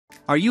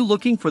Are you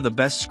looking for the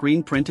best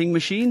screen printing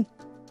machine?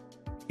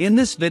 In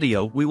this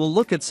video we will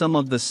look at some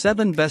of the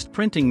 7 best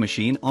printing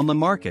machine on the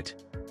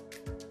market.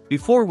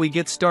 Before we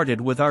get started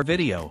with our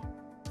video,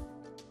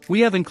 we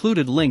have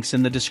included links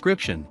in the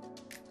description,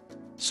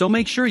 so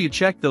make sure you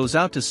check those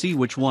out to see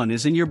which one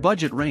is in your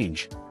budget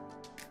range.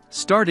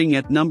 Starting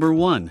at number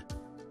 1.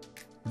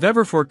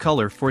 VEVOR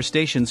 4-color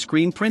 4-station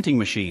screen printing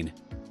machine.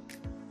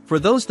 For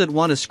those that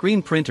want a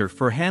screen printer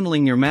for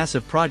handling your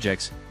massive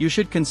projects, you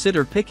should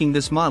consider picking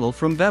this model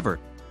from VEVOR.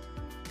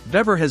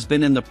 VEVOR has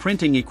been in the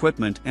printing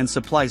equipment and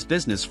supplies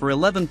business for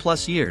 11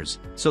 plus years,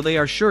 so they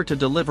are sure to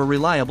deliver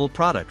reliable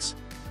products.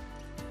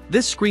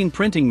 This screen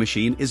printing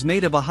machine is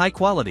made of a high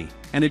quality,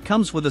 and it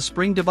comes with a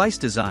spring device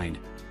design.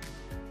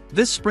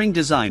 This spring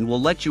design will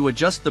let you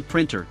adjust the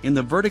printer in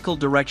the vertical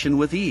direction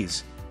with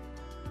ease.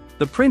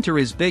 The printer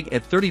is big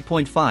at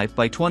 30.5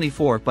 by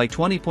 24 by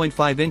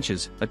 20.5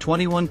 inches, a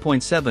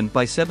 21.7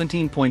 by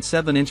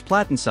 17.7 inch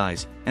platen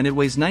size, and it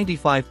weighs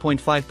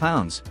 95.5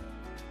 pounds.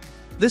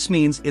 This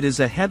means it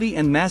is a heavy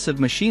and massive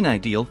machine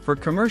ideal for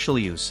commercial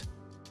use.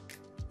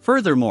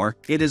 Furthermore,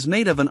 it is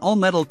made of an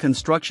all-metal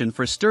construction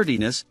for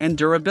sturdiness and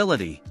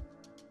durability.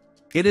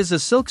 It is a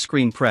silk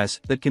screen press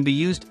that can be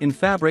used in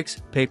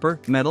fabrics, paper,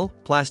 metal,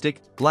 plastic,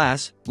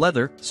 glass,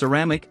 leather,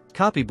 ceramic,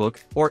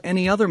 copybook, or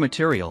any other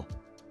material.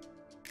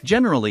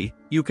 Generally,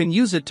 you can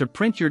use it to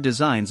print your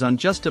designs on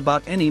just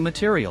about any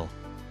material.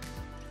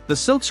 The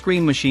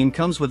silkscreen machine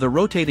comes with a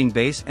rotating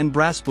base and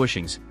brass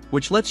bushings,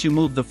 which lets you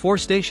move the 4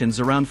 stations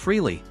around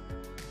freely.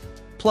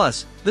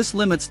 Plus, this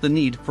limits the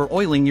need for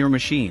oiling your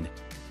machine.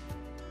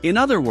 In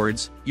other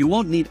words, you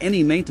won't need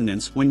any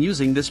maintenance when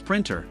using this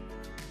printer.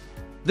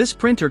 This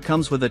printer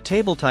comes with a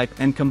table type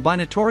and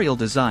combinatorial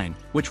design,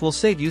 which will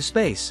save you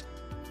space.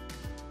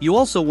 You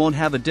also won't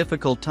have a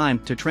difficult time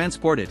to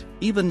transport it,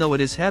 even though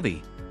it is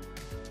heavy.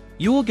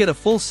 You will get a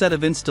full set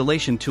of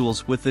installation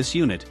tools with this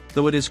unit,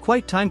 though it is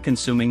quite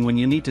time-consuming when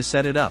you need to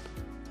set it up.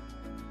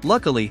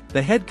 Luckily,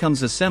 the head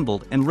comes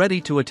assembled and ready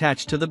to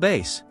attach to the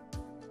base.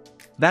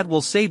 That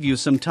will save you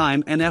some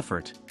time and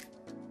effort.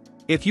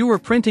 If you were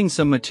printing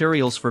some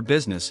materials for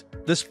business,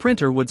 this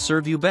printer would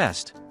serve you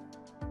best.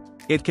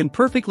 It can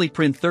perfectly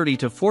print 30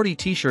 to 40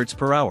 t-shirts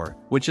per hour,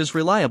 which is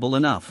reliable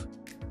enough.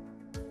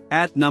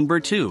 At number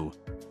 2.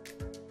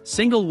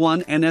 Single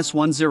One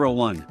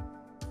NS101.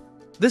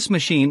 This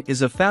machine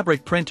is a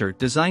fabric printer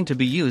designed to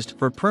be used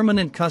for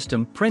permanent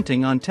custom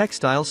printing on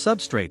textile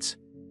substrates.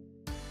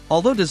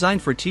 Although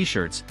designed for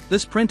t-shirts,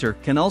 this printer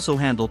can also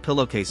handle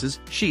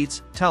pillowcases,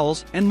 sheets,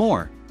 towels, and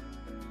more.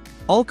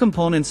 All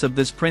components of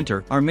this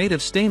printer are made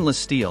of stainless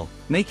steel,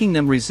 making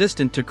them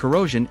resistant to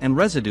corrosion and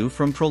residue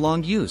from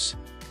prolonged use.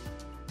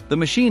 The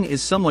machine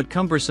is somewhat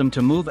cumbersome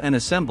to move and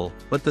assemble,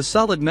 but the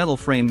solid metal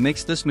frame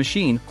makes this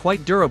machine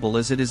quite durable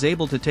as it is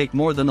able to take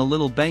more than a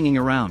little banging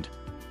around.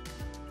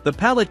 The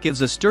pallet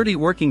gives a sturdy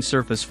working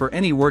surface for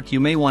any work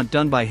you may want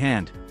done by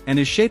hand, and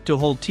is shaped to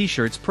hold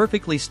t-shirts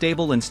perfectly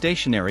stable and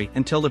stationary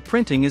until the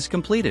printing is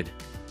completed.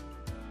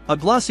 A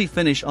glossy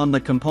finish on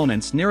the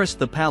components nearest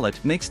the pallet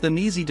makes them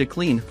easy to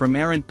clean from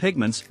errant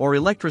pigments or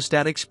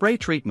electrostatic spray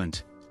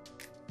treatment.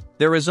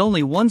 There is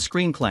only one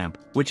screen clamp,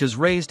 which is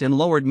raised and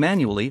lowered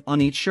manually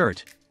on each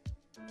shirt.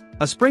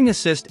 A spring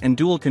assist and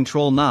dual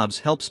control knobs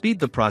help speed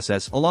the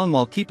process along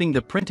while keeping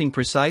the printing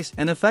precise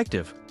and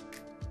effective.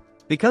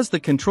 Because the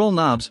control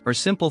knobs are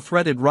simple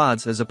threaded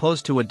rods as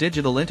opposed to a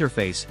digital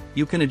interface,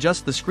 you can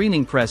adjust the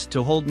screening press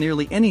to hold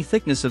nearly any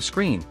thickness of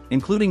screen,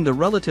 including the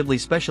relatively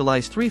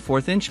specialized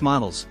 3/4 inch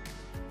models.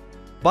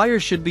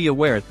 Buyers should be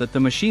aware that the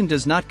machine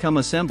does not come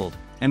assembled,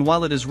 and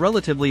while it is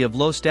relatively of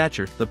low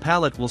stature, the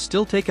pallet will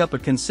still take up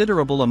a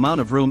considerable amount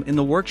of room in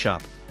the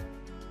workshop.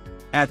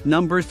 At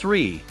number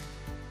 3.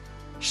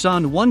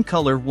 SHZOND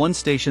 1-color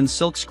 1-station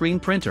silk screen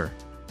printer.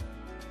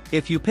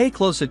 If you pay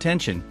close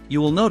attention,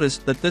 you will notice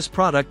that this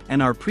product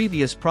and our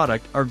previous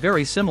product are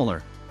very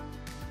similar.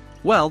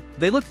 Well,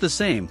 they look the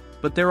same,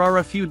 but there are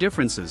a few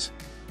differences.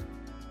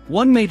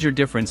 One major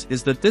difference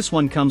is that this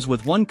one comes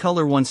with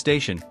 1-color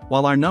 1-station,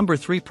 while our number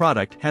 3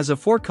 product has a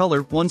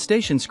 4-color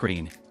 1-station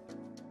screen.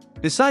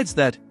 Besides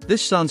that,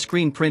 this SHZOND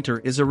screen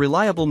printer is a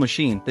reliable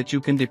machine that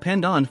you can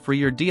depend on for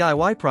your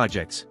DIY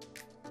projects.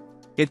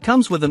 It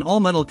comes with an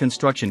all-metal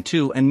construction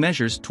too and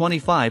measures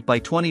 25 by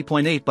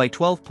 20.8 by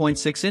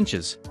 12.6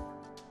 inches.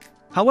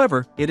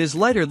 However, it is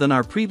lighter than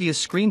our previous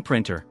screen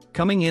printer,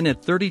 coming in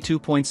at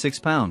 32.6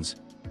 pounds.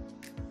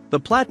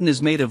 The platen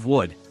is made of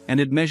wood, and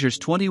it measures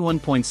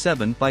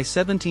 21.7 by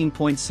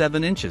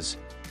 17.7 inches.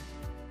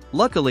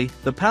 Luckily,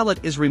 the pallet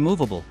is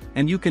removable,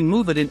 and you can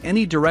move it in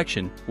any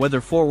direction,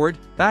 whether forward,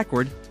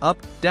 backward, up,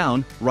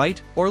 down,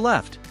 right, or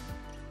left.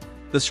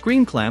 The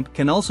screen clamp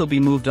can also be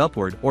moved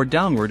upward or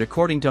downward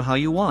according to how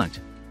you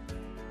want.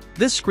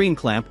 This screen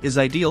clamp is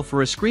ideal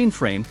for a screen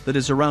frame that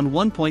is around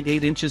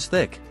 1.8 inches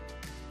thick.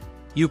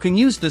 You can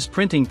use this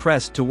printing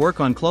press to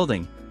work on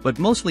clothing, but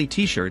mostly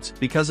t-shirts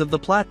because of the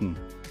platen.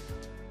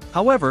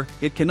 However,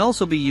 it can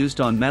also be used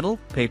on metal,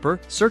 paper,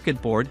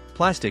 circuit board,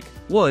 plastic,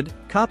 wood,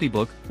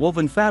 copybook,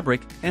 woven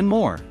fabric, and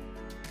more.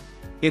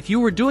 If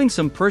you were doing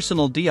some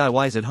personal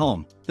DIYs at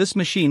home, this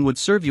machine would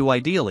serve you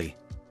ideally.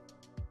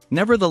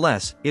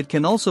 Nevertheless, it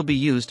can also be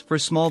used for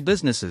small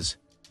businesses.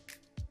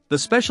 The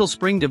special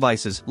spring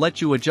devices let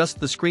you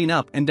adjust the screen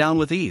up and down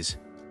with ease.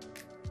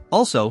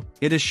 Also,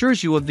 it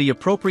assures you of the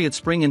appropriate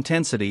spring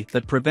intensity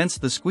that prevents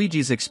the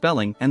squeegees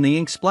expelling and the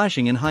ink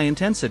splashing in high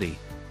intensity.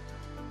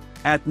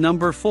 At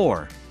number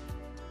 4.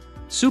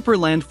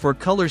 Superland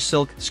 4-Color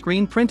Silk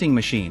Screen Printing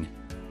Machine.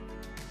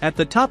 At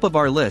the top of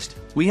our list,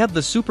 we have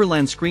the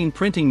Superland Screen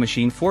Printing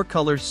Machine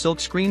 4-Color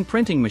Silk Screen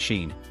Printing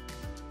Machine.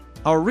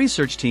 Our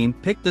research team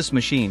picked this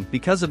machine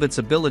because of its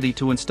ability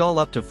to install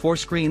up to 4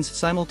 screens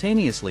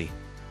simultaneously.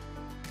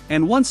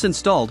 And once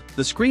installed,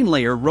 the screen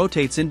layer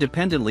rotates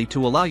independently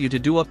to allow you to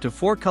do up to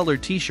 4-color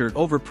t-shirt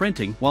over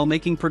printing while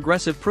making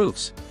progressive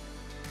proofs.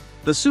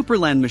 The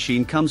Superland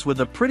machine comes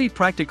with a pretty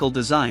practical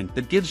design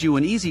that gives you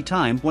an easy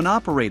time when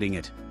operating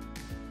it.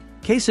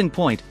 Case in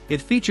point,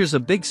 it features a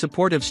big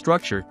supportive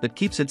structure that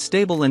keeps it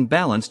stable and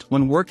balanced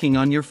when working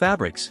on your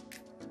fabrics.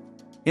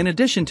 In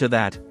addition to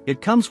that,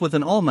 it comes with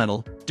an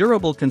all-metal,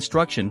 durable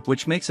construction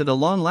which makes it a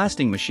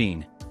long-lasting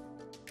machine.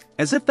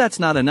 As if that's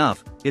not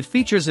enough, it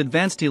features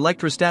advanced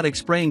electrostatic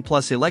spraying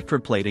plus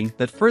electroplating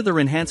that further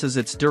enhances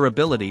its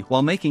durability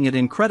while making it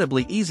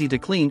incredibly easy to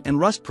clean and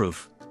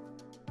rust-proof.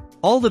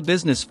 All the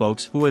business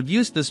folks who have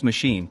used this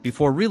machine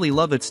before really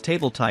love its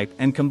table type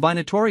and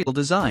combinatorial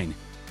design.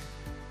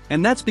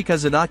 And that's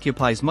because it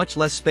occupies much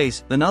less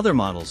space than other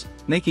models,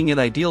 making it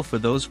ideal for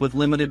those with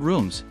limited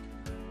rooms.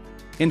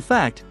 In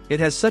fact, it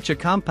has such a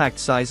compact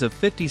size of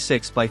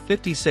 56 by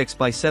 56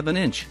 by 7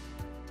 inch.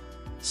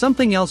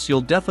 Something else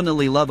you'll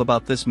definitely love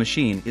about this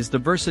machine is the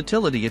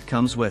versatility it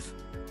comes with.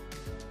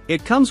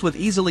 It comes with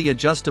easily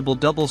adjustable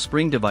double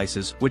spring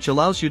devices which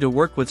allows you to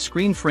work with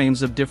screen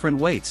frames of different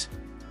weights.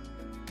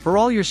 For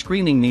all your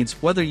screening needs,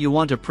 whether you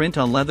want to print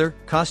on leather,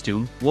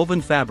 costume,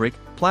 woven fabric,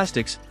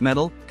 plastics,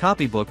 metal,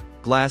 copybook,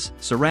 glass,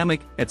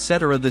 ceramic,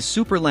 etc., this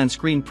Superland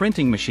screen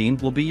printing machine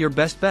will be your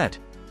best bet.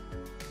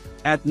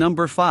 At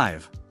number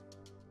 5.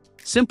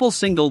 Simple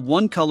Single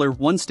 1-Color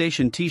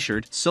 1-Station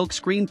T-Shirt Silk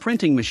Screen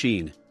Printing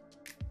Machine.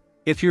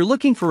 If you're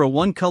looking for a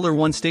 1-color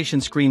 1-station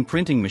screen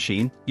printing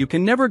machine, you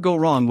can never go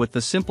wrong with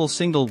the Simple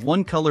Single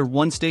 1-Color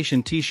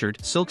 1-Station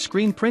T-Shirt Silk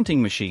Screen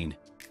Printing Machine.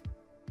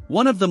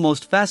 One of the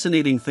most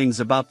fascinating things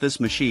about this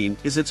machine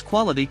is its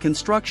quality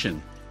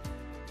construction.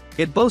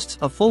 It boasts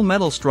a full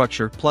metal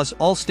structure plus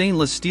all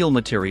stainless steel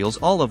materials,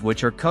 all of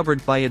which are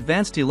covered by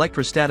advanced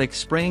electrostatic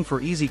spraying for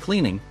easy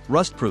cleaning,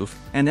 rust-proof,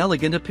 and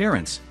elegant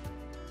appearance.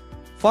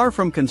 Far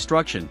from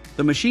construction,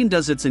 the machine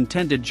does its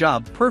intended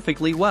job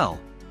perfectly well.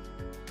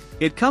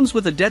 It comes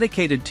with a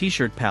dedicated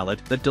t-shirt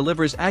palette that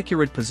delivers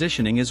accurate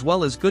positioning as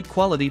well as good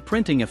quality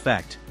printing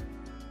effect.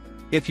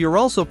 If you're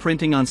also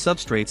printing on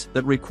substrates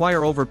that require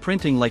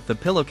overprinting like the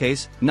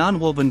pillowcase,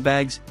 non-woven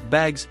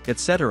bags,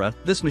 etc.,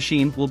 this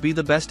machine will be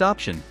the best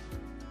option.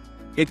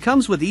 It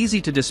comes with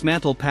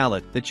easy-to-dismantle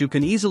palette that you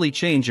can easily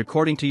change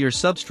according to your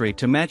substrate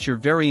to match your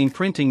varying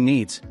printing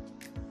needs.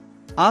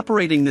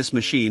 Operating this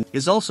machine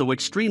is also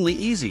extremely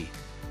easy.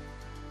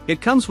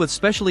 It comes with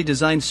specially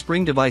designed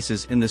spring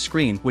devices in the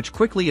screen which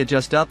quickly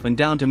adjust up and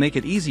down to make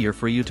it easier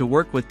for you to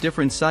work with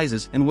different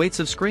sizes and weights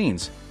of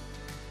screens.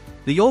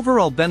 The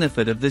overall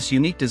benefit of this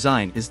unique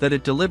design is that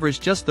it delivers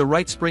just the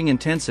right spring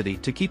intensity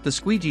to keep the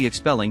squeegee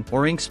expelling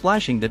or ink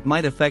splashing that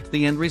might affect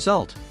the end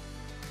result.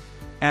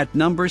 At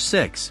number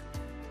 6.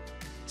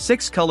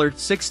 6-Color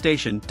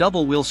 6-Station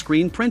Double Wheel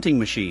Screen Printing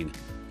Machine.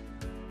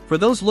 For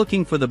those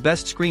looking for the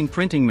best screen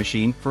printing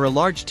machine for a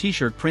large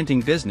t-shirt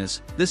printing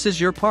business, this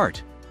is your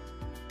part.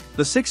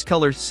 The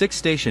 6-Color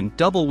 6-Station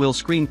Double Wheel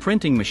Screen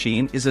Printing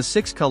Machine is a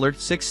 6-color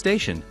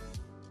 6-station.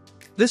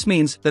 This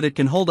means that it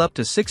can hold up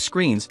to 6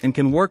 screens and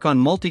can work on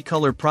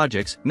multi-color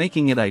projects,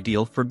 making it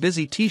ideal for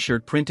busy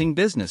t-shirt printing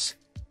business.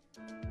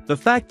 The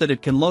fact that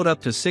it can load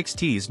up to 6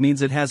 tees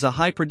means it has a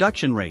high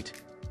production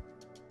rate.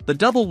 The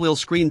double wheel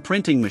screen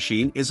printing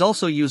machine is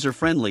also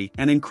user-friendly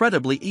and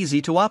incredibly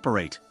easy to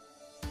operate.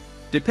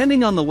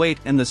 Depending on the weight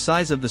and the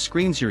size of the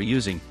screens you're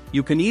using,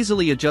 you can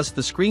easily adjust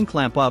the screen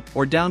clamp up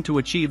or down to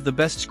achieve the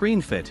best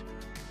screen fit.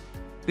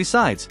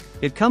 Besides,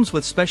 it comes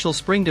with special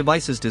spring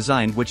devices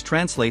design which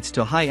translates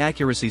to high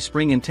accuracy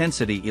spring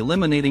intensity,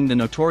 eliminating the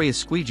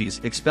notorious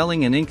squeegees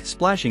expelling and ink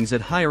splashings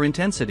at higher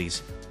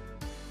intensities.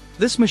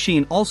 This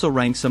machine also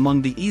ranks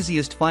among the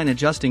easiest fine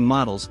adjusting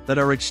models that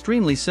are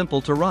extremely simple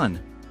to run.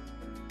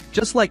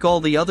 Just like all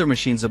the other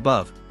machines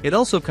above, it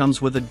also comes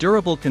with a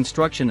durable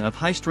construction of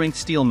high-strength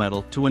steel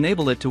metal to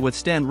enable it to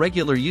withstand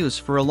regular use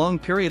for a long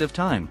period of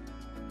time.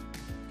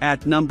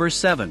 At number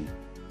 7.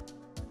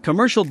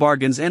 Commercial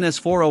Bargains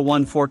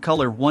NS401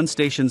 4-Color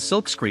 1-Station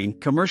Silkscreen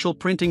Commercial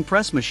Printing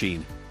Press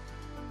Machine.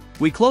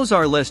 We close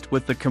our list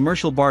with the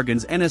Commercial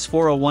Bargains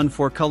NS401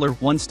 4-Color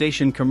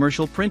 1-Station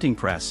Commercial Printing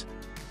Press.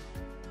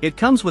 It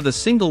comes with a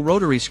single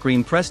rotary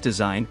screen press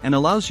design and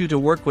allows you to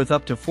work with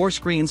up to 4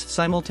 screens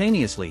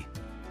simultaneously.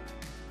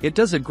 It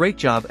does a great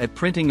job at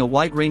printing a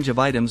wide range of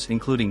items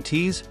including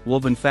tees,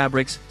 woven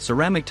fabrics,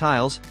 ceramic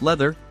tiles,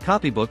 leather,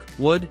 copybook,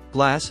 wood,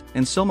 glass,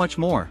 and so much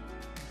more.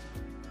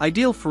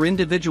 Ideal for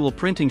individual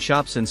printing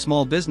shops and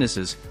small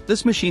businesses,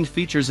 this machine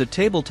features a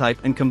table-type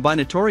and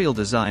combinatorial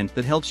design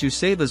that helps you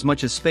save as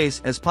much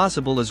space as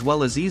possible as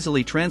well as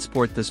easily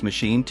transport this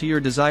machine to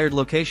your desired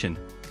location.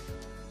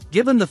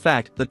 Given the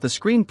fact that the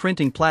screen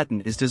printing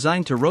platen is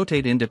designed to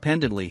rotate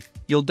independently,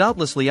 you'll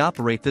doubtlessly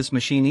operate this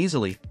machine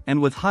easily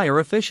and with higher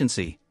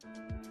efficiency.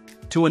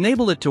 To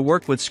enable it to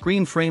work with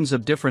screen frames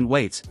of different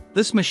weights,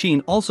 this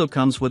machine also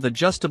comes with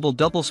adjustable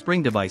double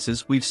spring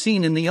devices we've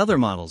seen in the other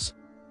models.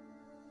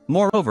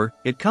 Moreover,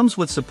 it comes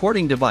with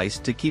supporting device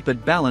to keep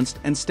it balanced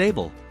and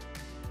stable.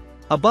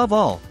 Above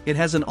all, it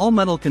has an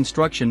all-metal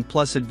construction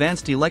plus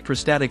advanced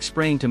electrostatic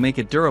spraying to make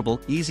it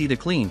durable, easy to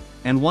clean,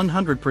 and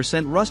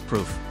 100%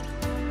 rust-proof.